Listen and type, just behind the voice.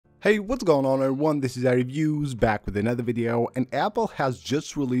Hey, what's going on everyone? This is Reviews back with another video, and Apple has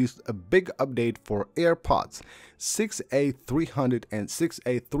just released a big update for AirPods. 6A300 and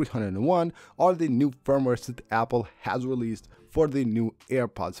 6A301 are the new firmwares that Apple has released for the new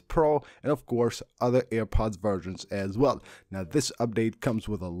AirPods Pro and of course other AirPods versions as well. Now this update comes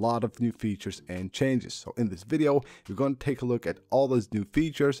with a lot of new features and changes. So in this video, you're going to take a look at all those new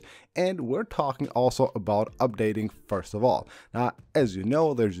features, and we're talking also about updating first of all. Now, as you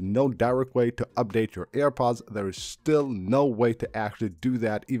know, there's no direct way to update your AirPods. There is still no way to actually do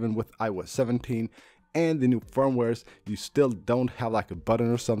that even with iOS 17 and the new firmwares. You still don't have like a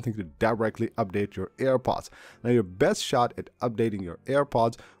button or something to directly update your AirPods. Now your best shot at updating your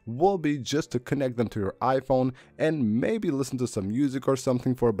AirPods will be just to connect them to your iPhone and maybe listen to some music or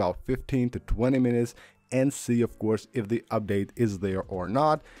something for about 15 to 20 minutes and see of course if the update is there or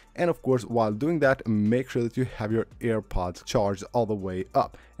not. And of course, while doing that, make sure that you have your AirPods charged all the way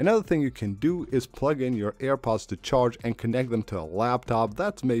up. Another thing you can do is plug in your AirPods to charge and connect them to a laptop.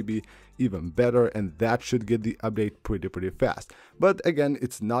 That's maybe even better, and that should get the update pretty fast. But again,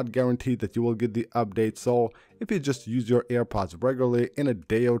 it's not guaranteed that you will get the update, so if you just use your AirPods regularly, in a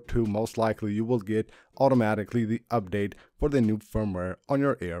day or two most likely you will get automatically the update for the new firmware on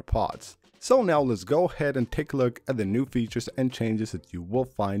your AirPods. So now let's go ahead and take a look at the new features and changes that you will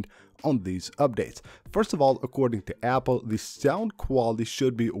find on these updates. First of all, according to Apple, the sound quality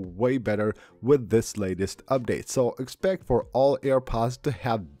should be way better with this latest update. So expect for all AirPods to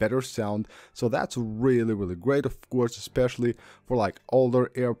have better sound. So that's really great, of course, especially for like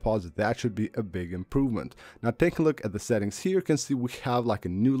older AirPods. That should be a big improvement. Now take a look at the settings here. You can see we have like a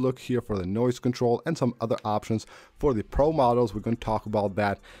new look here for the noise control and some other options for the Pro models. We're going to talk about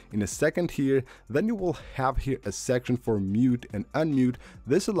that in a second here. Then you will have here a section for mute and unmute.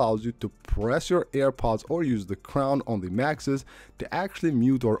 This allows you to press your AirPods or use the crown on the Maxes to actually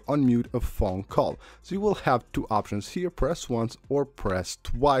mute or unmute a phone call. So you will have two options here, press once or press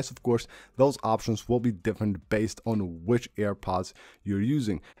twice. Of course, those options will be different based on which AirPods you're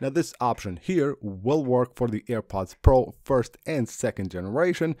using. Now this option here will work for the AirPods Pro first and second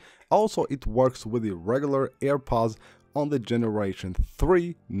generation. Also, it works with the regular AirPods on the generation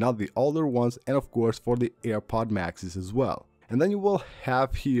 3, not the older ones, and of course for the AirPod Maxes as well. And then you will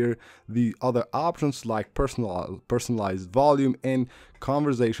have here the other options like personalized volume and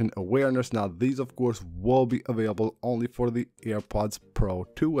conversation awareness. Now these of course will be available only for the AirPods Pro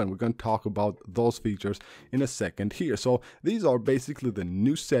 2, and we're going to talk about those features in a second here. So these are basically the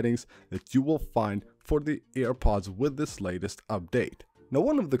new settings that you will find for the AirPods with this latest update. Now,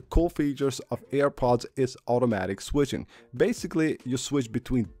 one of the cool features of AirPods is automatic switching. Basically, you switch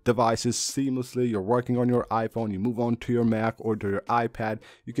between devices seamlessly. You're working on your iPhone, you move on to your Mac or to your iPad.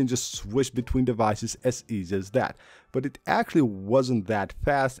 You can just switch between devices as easy as that. But it actually wasn't that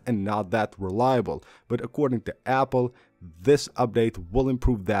fast and not that reliable. But according to Apple, this update will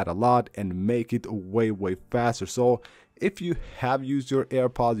improve that a lot and make it way faster. So if you have used your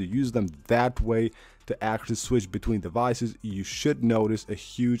AirPods, you use them that way to actually switch between devices, you should notice a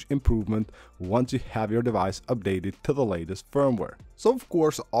huge improvement once you have your device updated to the latest firmware. So of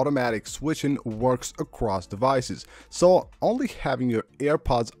course, automatic switching works across devices. So only having your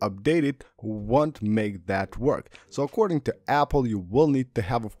AirPods updated won't make that work. So according to Apple, you will need to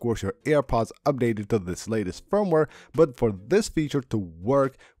have of course your AirPods updated to this latest firmware, but for this feature to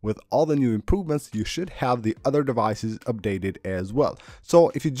work with all the new improvements, you should have the other devices updated as well. So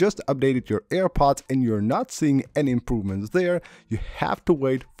if you just updated your AirPods and you're not seeing any improvements there, you have to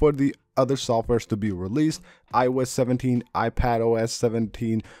wait for the other softwares to be released, iOS 17, iPadOS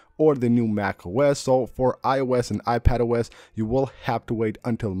 17, or the new macOS. So for iOS and iPadOS, you will have to wait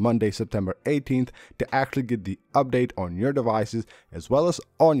until Monday, September 18th to actually get the update on your devices as well as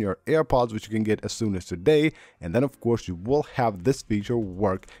on your AirPods, which you can get as soon as today. And then of course, you will have this feature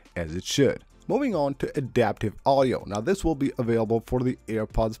work as it should. Moving on to adaptive audio. Now this will be available for the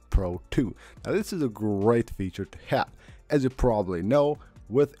AirPods Pro 2. Now this is a great feature to have. As you probably know,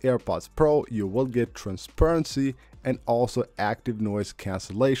 with AirPods Pro, you will get transparency and also active noise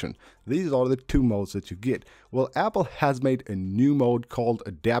cancellation. These are the two modes that you get. Well, Apple has made a new mode called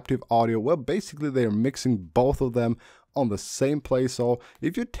adaptive audio. Well, basically they're mixing both of them on the same place. So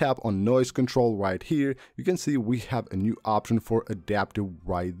if you tap on noise control right here, you can see we have a new option for adaptive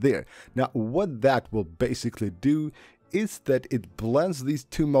right there. Now, what that will basically do is that it blends these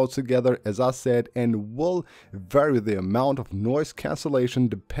two modes together, as I said, and will vary the amount of noise cancellation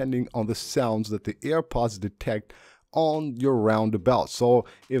depending on the sounds that the AirPods detect on your roundabout. So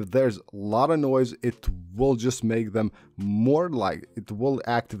if there's a lot of noise, it will just make them more, like it will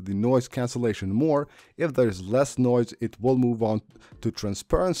activate the noise cancellation more. If there's less noise, it will move on to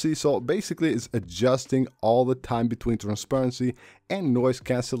transparency. So basically it's adjusting all the time between transparency and noise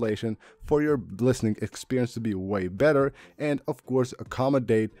cancellation for your listening experience to be way better, and of course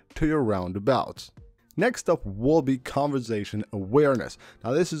accommodate to your roundabouts. Next up will be conversation awareness.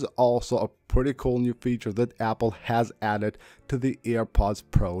 Now this is also a pretty cool new feature that Apple has added to the AirPods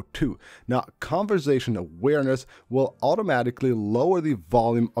Pro 2. Now conversation awareness will automatically lower the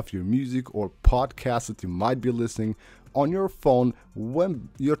volume of your music or podcast that you might be listening on your phone when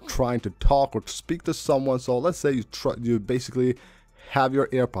you're trying to talk or to speak to someone. So let's say you basically have your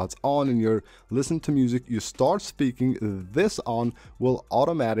AirPods on and you're listening to music, you start speaking, this on will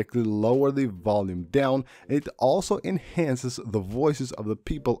automatically lower the volume down. It also enhances the voices of the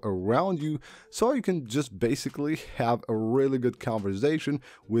people around you, so you can just basically have a really good conversation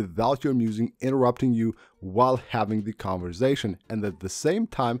without your music interrupting you while having the conversation. And at the same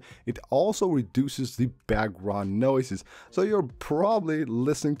time, it also reduces the background noises, so you're probably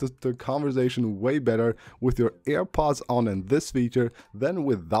listening to the conversation way better with your AirPods on and this feature than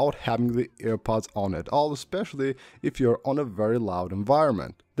without having the AirPods on at all, especially if you're on a very loud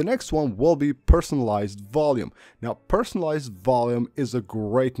environment. The next one will be personalized volume. Now, personalized volume is a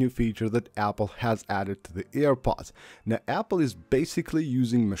great new feature that Apple has added to the AirPods. Now, Apple is basically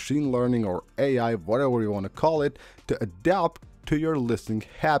using machine learning or AI, whatever you want to call it, to adapt to your listening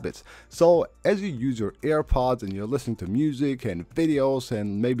habits. So as you use your AirPods and you're listening to music and videos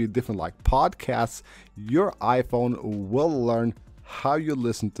and maybe different like podcasts, your iPhone will learn how you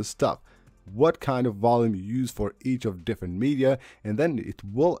listen to stuff, what kind of volume you use for each of different media, and then it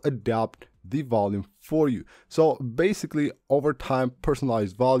will adapt the volume for you. So basically over time,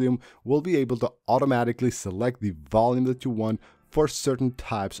 personalized volume will be able to automatically select the volume that you want for certain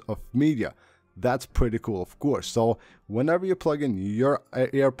types of media. That's pretty cool, of course. So whenever you plug in your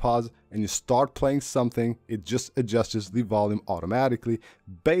AirPods and you start playing something, it just adjusts the volume automatically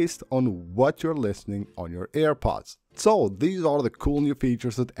based on what you're listening on your AirPods. So these are the cool new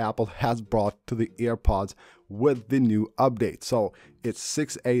features that Apple has brought to the AirPods with the new update. So it's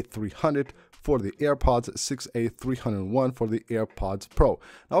 6A300 for the AirPods, 6A301 for the AirPods Pro.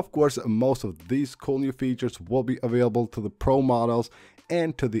 Now, of course, most of these cool new features will be available to the Pro models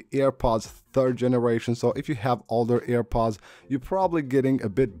and to the AirPods 3rd generation. So if you have older AirPods, you're probably getting a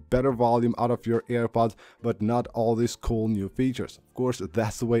bit better volume out of your AirPods, but not all these cool new features. Of course,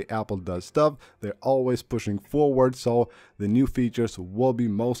 that's the way Apple does stuff. They're always pushing forward, so the new features will be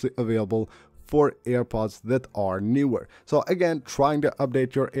mostly available for AirPods that are newer. So again, trying to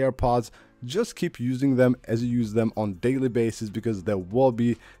update your AirPods, just keep using them as you use them on daily basis, because there will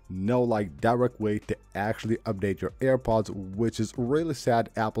be no like direct way to actually update your AirPods, which is really sad.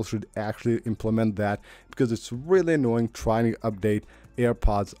 Apple should actually implement that, because it's really annoying trying to update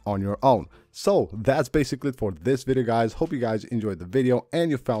AirPods on your own. So that's basically it for this video, guys. Hope you guys enjoyed the video and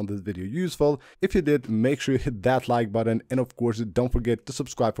you found this video useful. If you did, make sure you hit that like button, and of course don't forget to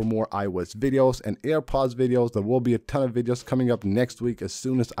subscribe for more iOS videos and AirPods videos. There will be a ton of videos coming up next week as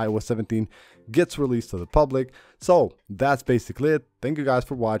soon as iOS 17 gets released to the public. So that's basically it. Thank you guys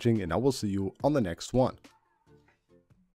for watching, and I will see you on the next one.